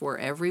works for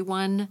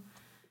everyone,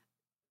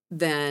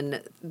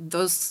 then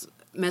those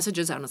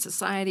messages out in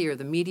society or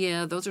the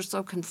media, those are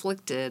so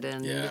conflicted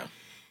and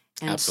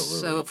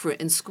Absolutely. so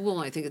in school,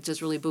 I think it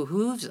just really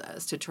behooves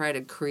us to try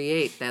to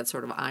create that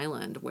sort of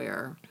island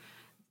where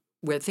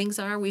things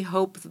are, we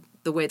hope,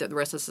 the way that the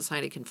rest of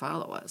society can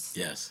follow us.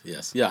 Yes.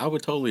 Yeah, I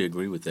would totally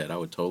agree with that.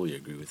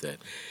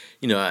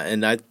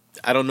 And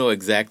I don't know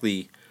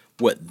exactly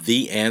what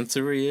the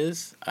answer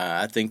is.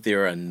 I think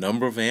there are a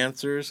number of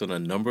answers on a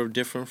number of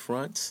different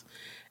fronts.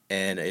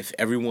 And if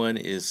everyone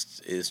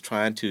is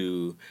trying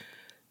to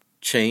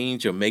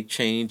change or make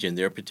change in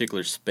their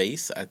particular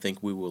space, I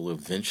think we will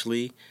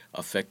eventually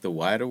affect the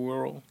wider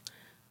world.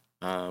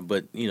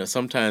 But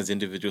sometimes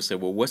individuals say,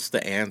 "Well, what's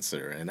the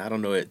answer?" And I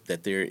don't know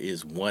that there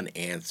is one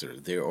answer.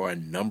 There are a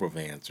number of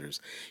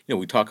answers.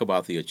 We talk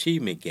about the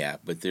achievement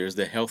gap, but there's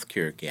the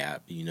healthcare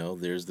gap.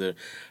 There's the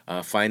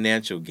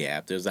financial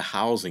gap. There's the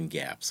housing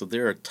gap. So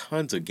there are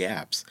tons of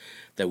gaps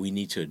that we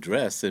need to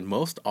address, and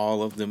most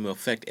all of them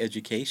affect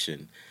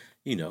education.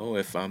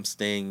 If I'm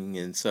staying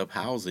in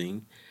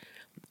sub-housing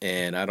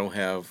and I don't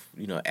have,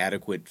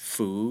 adequate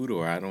food,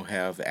 or I don't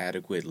have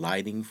adequate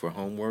lighting for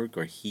homework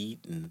or heat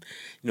and,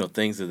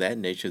 things of that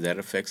nature, that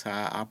affects how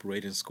I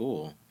operate in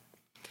school.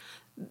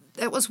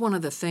 That was one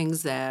of the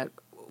things that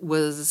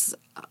was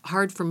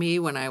hard for me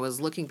when I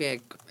was looking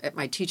back at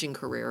my teaching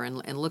career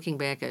and looking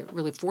back at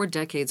really 4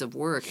 decades of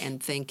work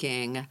and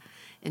thinking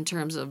in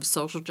terms of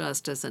social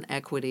justice and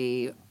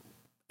equity.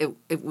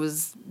 It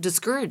was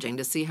discouraging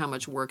to see how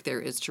much work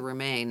there is to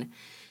remain.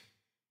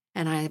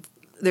 And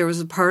there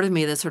was a part of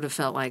me that sort of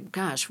felt like,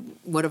 gosh,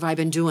 what have I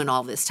been doing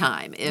all this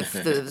time if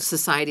the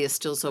society is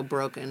still so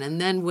broken? And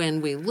then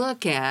when we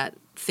look at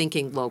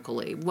thinking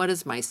locally, what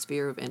is my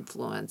sphere of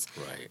influence?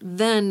 Right.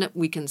 Then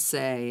we can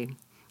say,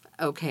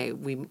 okay,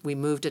 we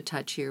moved a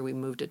touch here, we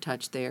moved a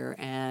touch there,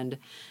 and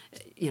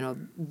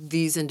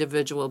these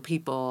individual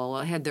people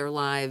had their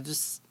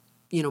lives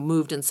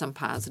moved in some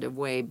positive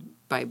way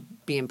by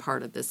being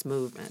part of this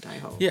movement, I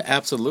hope. Yeah,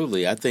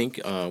 absolutely. I think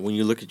when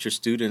you look at your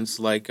students,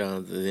 like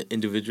the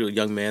individual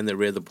young man that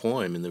read the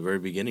poem in the very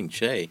beginning,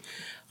 Che,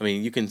 I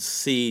mean, you can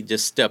see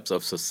just steps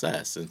of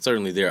success. And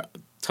certainly there are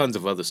tons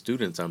of other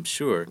students, I'm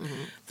sure,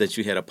 that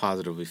you had a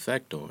positive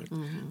effect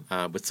on.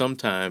 But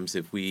sometimes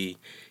if we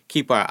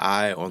keep our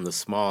eye on the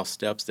small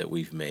steps that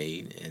we've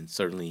made, and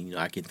certainly,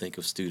 I can think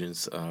of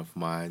students of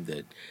mine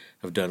that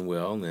have done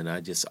well, and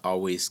I just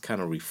always kind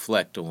of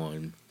reflect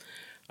on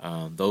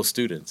those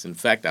students. In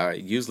fact, I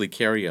usually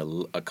carry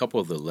a couple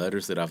of the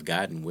letters that I've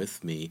gotten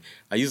with me.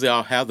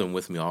 I'll have them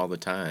with me all the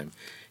time,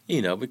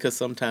 because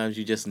sometimes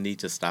you just need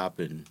to stop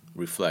and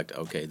reflect,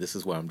 okay, this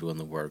is why I'm doing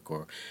the work.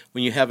 Or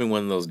when you're having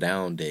one of those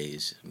down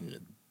days,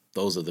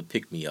 those are the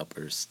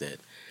pick-me-uppers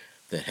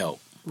that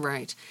help.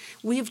 Right.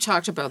 We've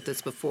talked about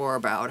this before,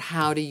 about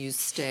how do you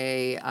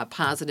stay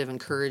positive,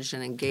 encouraged,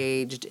 and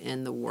engaged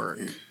in the work.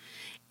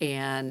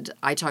 And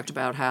I talked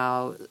about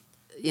how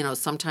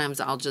sometimes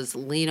I'll just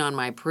lean on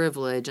my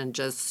privilege and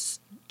just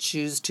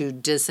choose to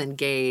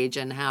disengage,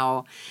 and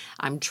how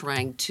I'm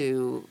trying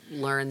to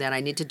learn that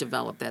I need to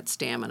develop that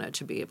stamina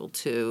to be able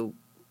to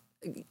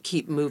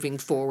keep moving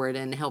forward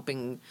and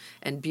helping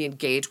and be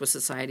engaged with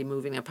society,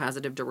 moving in a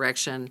positive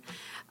direction.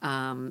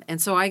 And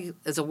so I,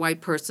 as a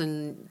white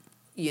person,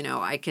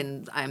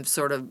 I'm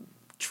sort of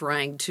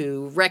trying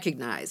to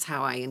recognize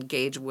how I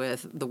engage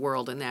with the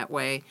world in that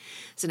way.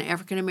 As an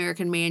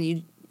African-American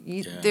man,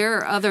 there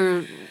are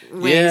other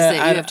ways that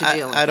you have to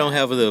deal with I don't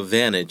have the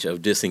advantage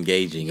of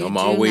disengaging. I'm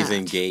always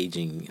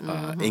engaged.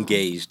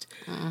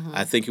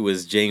 I think it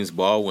was James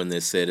Baldwin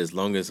that said, as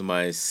long as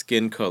my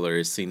skin color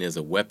is seen as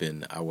a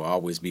weapon, I will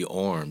always be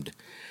armed.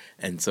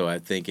 And so I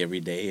think every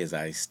day as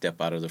I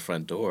step out of the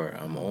front door,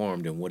 I'm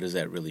armed. And what does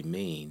that really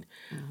mean?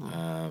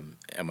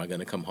 Am I going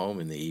to come home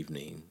in the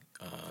evening?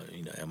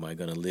 Am I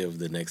going to live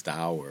the next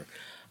hour?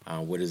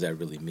 What does that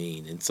really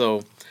mean? And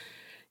so,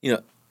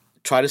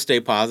 try to stay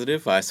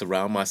positive. I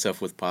surround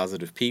myself with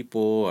positive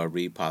people. I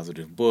read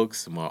positive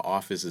books. My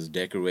office is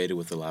decorated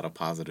with a lot of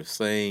positive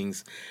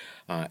sayings.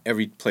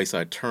 Every place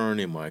I turn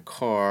in my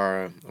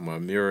car, on my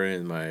mirror,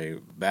 in my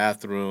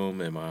bathroom,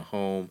 in my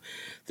home,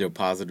 there are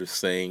positive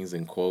sayings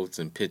and quotes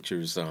and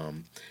pictures.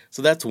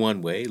 So that's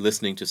one way,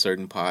 listening to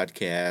certain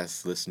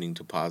podcasts, listening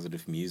to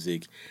positive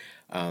music,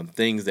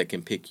 things that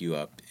can pick you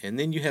up. And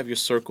then you have your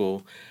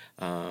circle,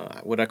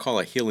 what I call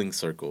a healing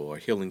circle or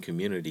healing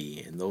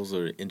community. And those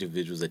are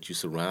individuals that you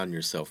surround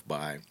yourself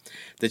by,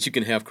 that you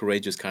can have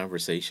courageous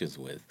conversations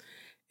with.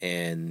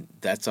 And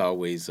that's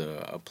always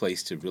a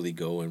place to really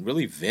go and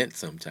really vent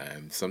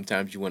sometimes.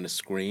 Sometimes you want to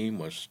scream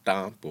or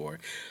stomp or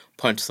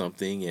punch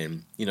something.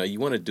 And, you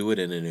want to do it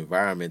in an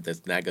environment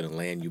that's not going to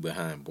land you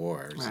behind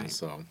bars. Right. And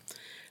so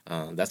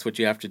that's what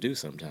you have to do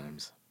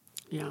sometimes.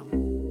 Yeah.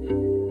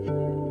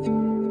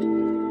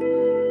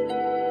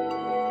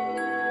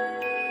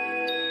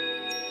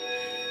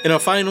 In our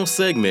final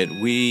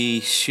segment, we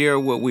share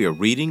what we are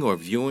reading or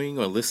viewing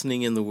or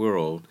listening in the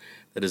world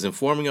that is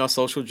informing our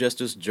social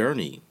justice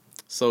journey.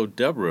 So,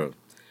 Deborah,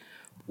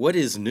 what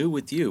is new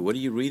with you? What are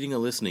you reading or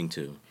listening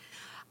to?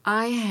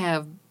 I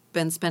have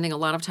been spending a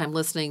lot of time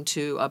listening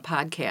to a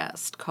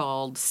podcast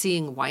called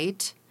Seeing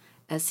White,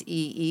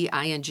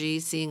 Seeing.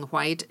 Seeing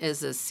White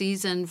is a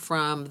season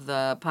from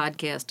the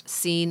podcast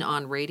Scene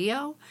on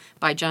Radio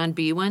by John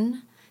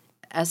Biewen,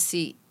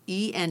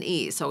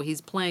 Scene. So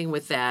he's playing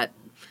with that,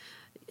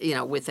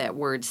 with that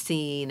word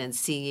seen and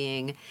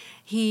seeing.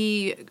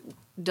 He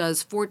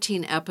does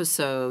 14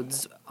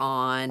 episodes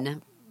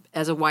on,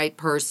 as a white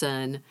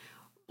person,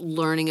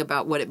 learning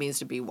about what it means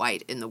to be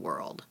white in the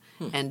world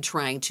and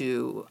trying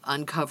to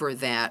uncover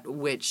that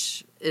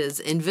which is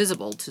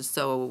invisible to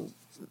so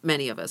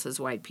many of us as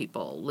white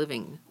people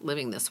living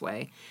this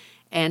way.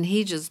 And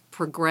he just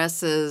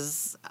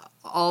progresses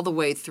all the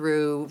way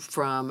through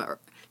from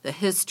the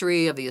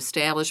history of the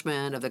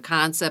establishment of the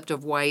concept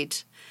of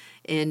white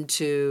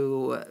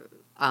into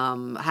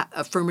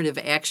affirmative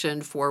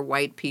action for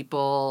white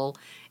people,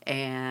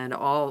 and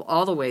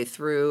all the way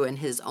through, and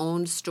his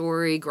own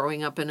story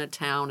growing up in a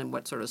town and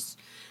what sort of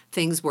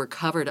things were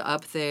covered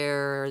up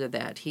there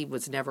that he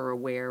was never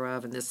aware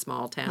of in this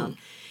small town.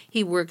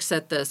 He works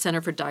at the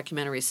Center for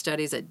Documentary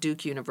Studies at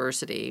Duke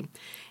University,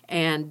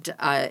 and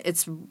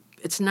it's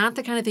not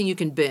the kind of thing you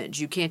can binge.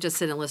 You can't just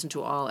sit and listen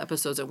to all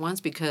episodes at once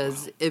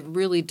because it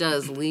really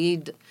does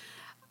lead.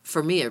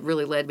 For me, it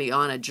really led me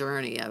on a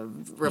journey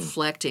of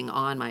reflecting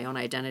on my own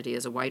identity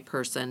as a white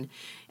person.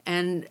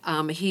 And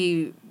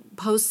he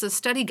posts a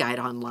study guide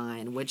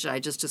online, which I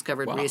just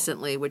discovered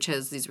recently, which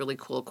has these really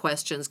cool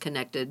questions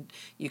connected.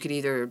 You could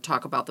either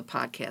talk about the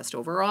podcast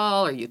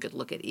overall, or you could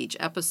look at each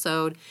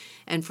episode.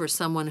 And for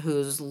someone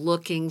who's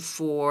looking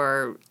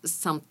for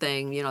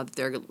something, that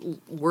they're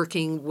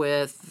working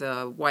with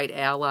white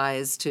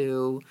allies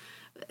to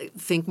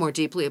think more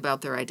deeply about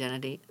their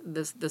identity,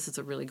 this is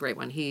a really great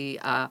one. He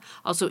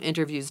also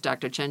interviews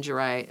Dr.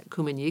 Chenjerai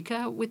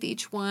Kumanyika with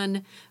each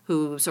one,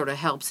 who sort of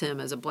helps him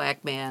as a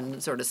black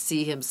man sort of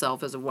see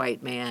himself as a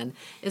white man.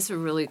 It's a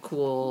really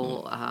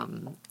cool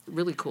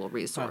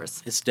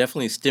resource. It's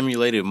definitely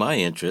stimulated my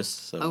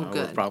interest, so I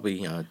good. will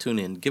probably tune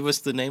in. Give us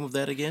the name of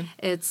that again.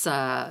 It's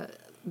the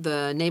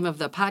name of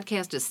the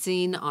podcast is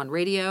Scene on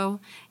Radio,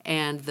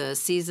 and the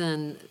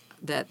season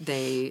that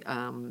they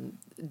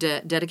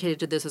dedicated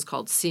to this is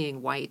called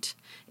Seeing White.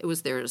 It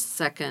was their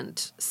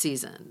second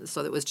season,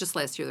 so it was just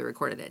last year they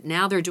recorded it.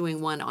 Now they're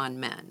doing one on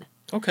men.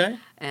 Okay.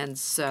 And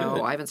so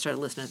Good. I haven't started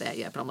listening to that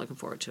yet, but I'm looking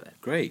forward to it.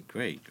 Great.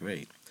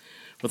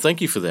 Well, thank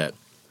you for that.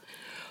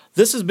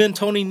 This has been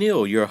Tony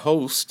Neal, your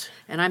host.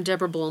 And I'm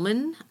Deborah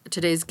Bullman,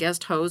 today's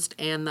guest host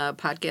and the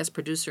podcast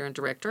producer and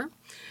director.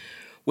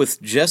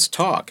 With Just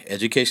Talk,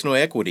 Educational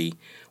Equity.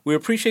 We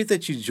appreciate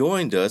that you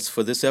joined us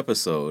for this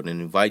episode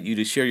and invite you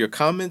to share your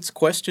comments,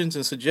 questions,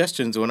 and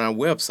suggestions on our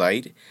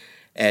website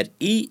at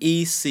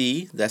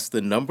EEC, that's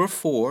the number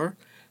 4,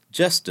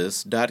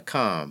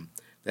 justice.com.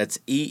 That's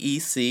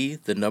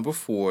EEC, the number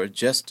 4,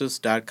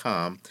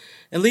 justice.com.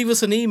 And leave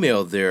us an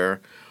email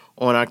there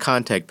on our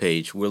contact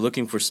page. We're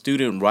looking for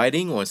student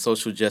writing on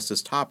social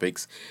justice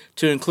topics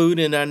to include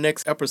in our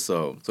next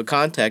episode. So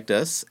contact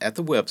us at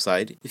the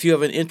website if you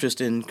have an interest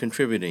in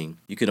contributing.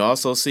 You can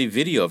also see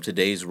video of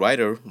today's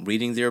writer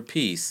reading their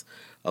piece,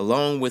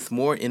 along with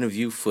more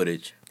interview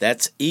footage.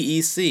 That's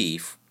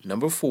EEC,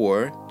 number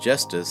 4,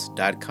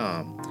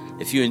 justice.com.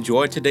 If you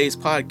enjoyed today's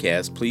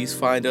podcast, please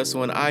find us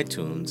on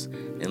iTunes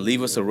and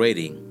leave us a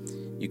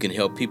rating. You can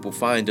help people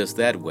find us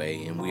that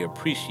way, and we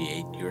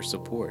appreciate your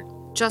support.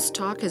 Just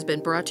Talk has been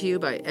brought to you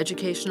by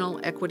Educational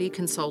Equity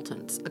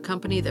Consultants, a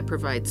company that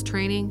provides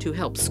training to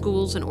help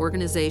schools and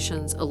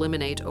organizations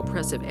eliminate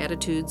oppressive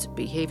attitudes,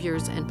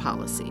 behaviors, and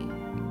policy.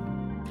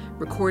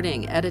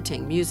 Recording,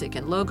 editing, music,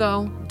 and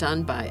logo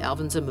done by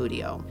Alvin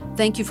Zamudio.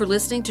 Thank you for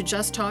listening to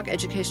Just Talk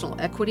Educational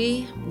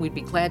Equity. We'd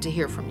be glad to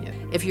hear from you.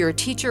 If you're a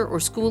teacher or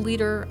school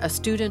leader, a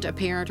student, a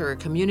parent, or a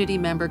community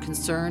member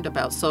concerned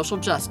about social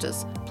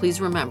justice, please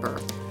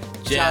remember,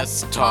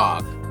 Just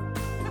Talk.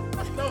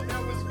 No,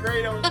 that was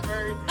great.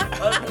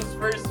 I was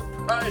very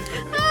surprised. I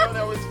didn't know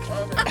that was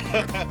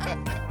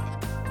coming.